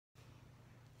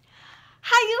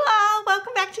Hi you all,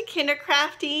 welcome back to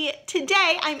Kindercrafty.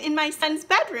 Today I'm in my son's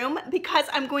bedroom because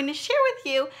I'm going to share with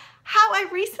you how I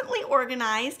recently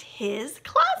organized his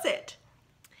closet.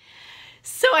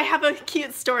 So I have a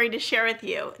cute story to share with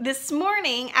you. This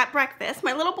morning at breakfast,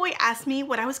 my little boy asked me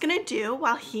what I was going to do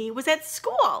while he was at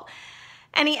school.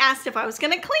 And he asked if I was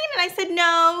going to clean, and I said,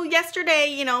 no,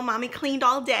 yesterday, mommy cleaned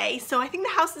all day, so I think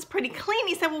the house is pretty clean.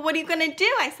 He said, well, what are you going to do?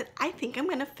 I said, I think I'm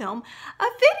going to film a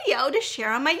video to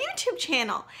share on my YouTube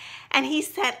channel. And he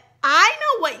said, I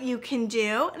know what you can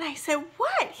do. And I said,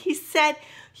 what? He said,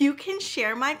 you can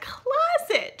share my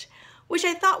closet, which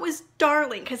I thought was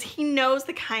darling because he knows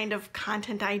the kind of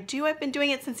content I do. I've been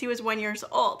doing it since he was 1 year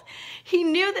old. He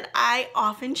knew that I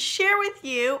often share with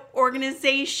you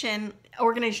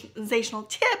organizational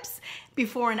tips,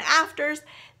 before and afters,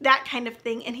 that kind of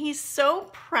thing, and he's so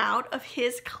proud of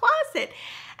his closet.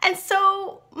 And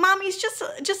so, mommy's just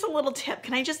a little tip.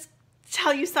 Can I just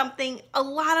tell you something? A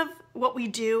lot of what we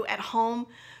do at home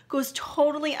goes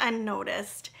totally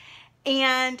unnoticed,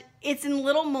 and it's in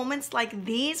little moments like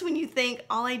these when you think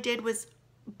all I did was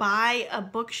buy a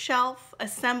bookshelf,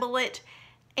 assemble it,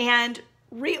 and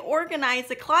reorganize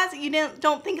the closet. You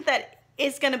don't think that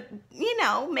it's gonna,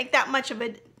 make that much of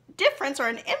a difference or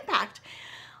an impact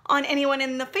on anyone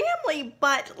in the family,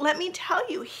 but let me tell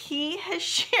you, he has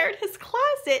shared his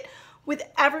closet with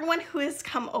everyone who has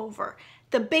come over.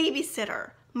 The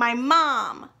babysitter, my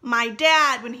mom, my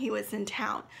dad when he was in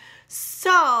town.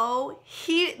 So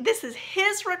this is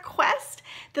his request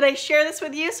that I share this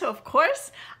with you, so of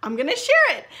course I'm gonna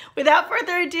share it. Without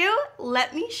further ado,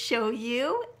 let me show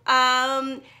you.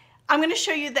 I'm going to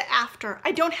show you the after.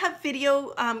 I don't have video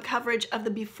coverage of the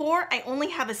before. I only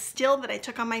have a still that I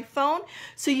took on my phone.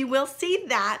 So you will see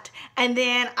that, and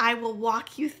then I will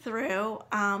walk you through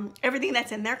everything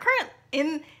that's in there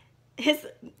in his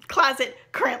closet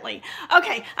currently.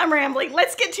 Okay, I'm rambling.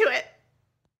 Let's get to it.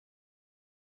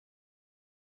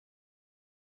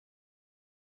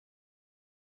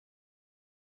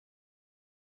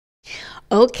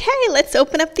 Okay, let's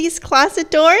open up these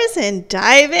closet doors and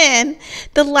dive in.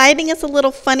 The lighting is a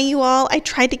little funny, you all. I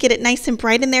tried to get it nice and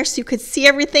bright in there so you could see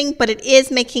everything, but it is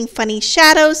making funny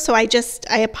shadows, so I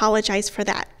apologize for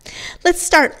that. Let's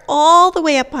start all the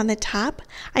way up on the top.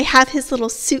 I have his little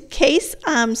suitcase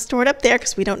stored up there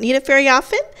because we don't need it very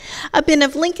often. A bin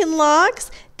of Lincoln Logs.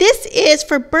 This is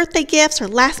for birthday gifts or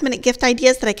last minute gift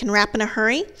ideas that I can wrap in a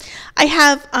hurry. I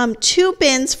have 2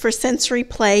 bins for sensory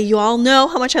play. You all know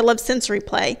how much I love sensory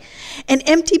play. An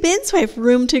empty bin so I have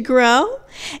room to grow.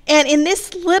 And in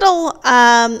this little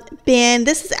bin,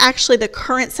 this is actually the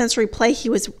current sensory play he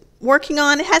was working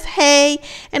on. It has hay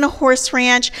and a horse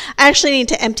ranch. I actually need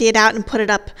to empty it out and put it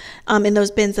up in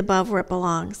those bins above where it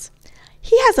belongs.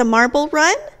 He has a marble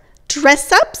run,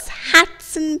 dress-ups,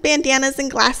 hats and bandanas and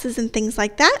glasses and things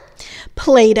like that.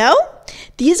 Play-Doh.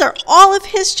 These are all of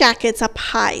his jackets up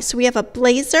high. So we have a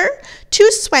blazer, 2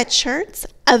 sweatshirts,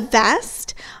 a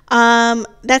vest.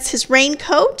 That's his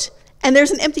raincoat. And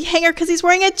there's an empty hanger because he's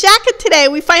wearing a jacket today.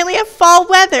 We finally have fall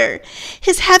weather.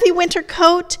 His heavy winter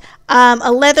coat,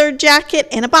 a leather jacket,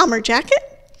 and a bomber jacket.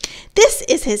 This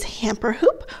is his hamper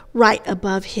hoop right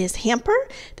above his hamper,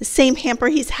 the same hamper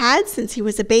he's had since he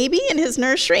was a baby in his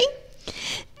nursery.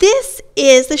 This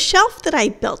is the shelf that I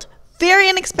built. Very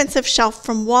inexpensive shelf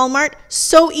from Walmart.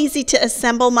 So easy to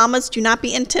assemble. Mamas, do not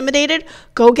be intimidated.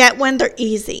 Go get one. They're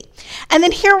easy. And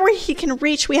then here where he can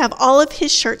reach, we have all of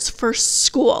his shirts for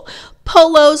school.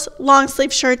 Polos, long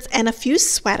sleeve shirts, and a few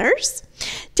sweaters.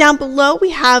 Down below,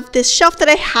 we have this shelf that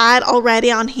I had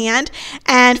already on hand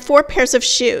and 4 pairs of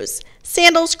shoes.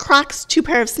 Sandals, Crocs, 2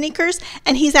 pair of sneakers,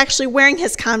 and he's actually wearing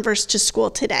his Converse to school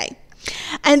today.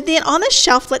 And then on the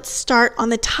shelf, let's start on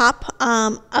the top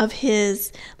of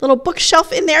his little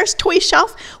bookshelf in there, his toy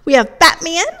shelf. We have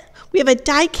Batman. We have a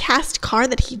die-cast car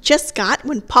that he just got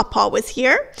when Pawpaw was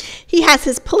here. He has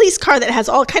his police car that has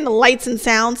all kind of lights and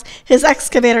sounds. His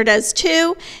excavator does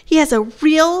too. He has a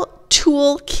real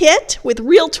tool kit with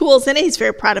real tools in it. He's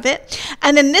very proud of it.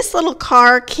 And then this little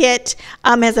car kit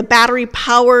has a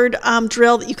battery-powered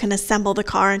drill that you can assemble the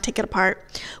car and take it apart.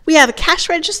 We have a cash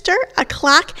register, a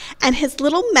clock, and his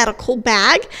little medical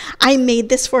bag. I made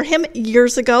this for him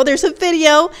years ago. There's a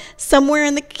video somewhere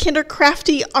in the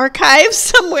Kindercrafty archives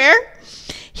somewhere.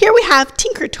 Here we have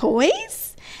Tinker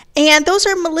Toys. And those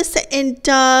are Melissa and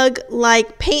Doug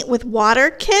like paint with water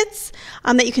kits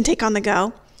that you can take on the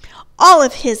go. All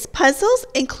of his puzzles,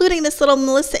 including this little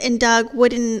Melissa and Doug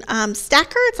wooden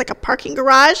stacker. It's like a parking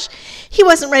garage. He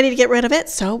wasn't ready to get rid of it,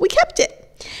 so we kept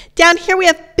it. Down here we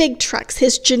have big trucks.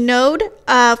 His Genode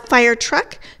fire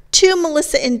truck, 2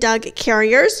 Melissa and Doug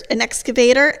carriers, an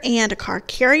excavator, and a car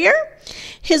carrier.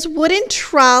 His wooden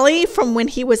trolley from when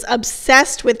he was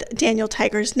obsessed with Daniel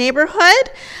Tiger's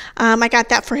Neighborhood. I got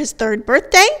that for his 3rd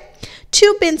birthday.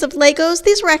 2 bins of Legos.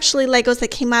 These were actually Legos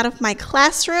that came out of my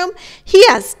classroom. He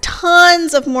has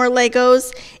tons of more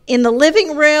Legos in the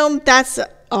living room. That's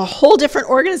a whole different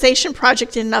organization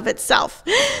project in and of itself.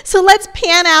 So let's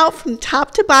pan out from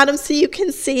top to bottom so you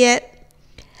can see it.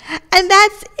 And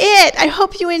that's it. I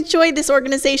hope you enjoyed this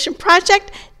organization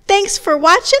project. Thanks for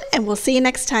watching, and we'll see you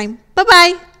next time.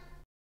 Bye-bye.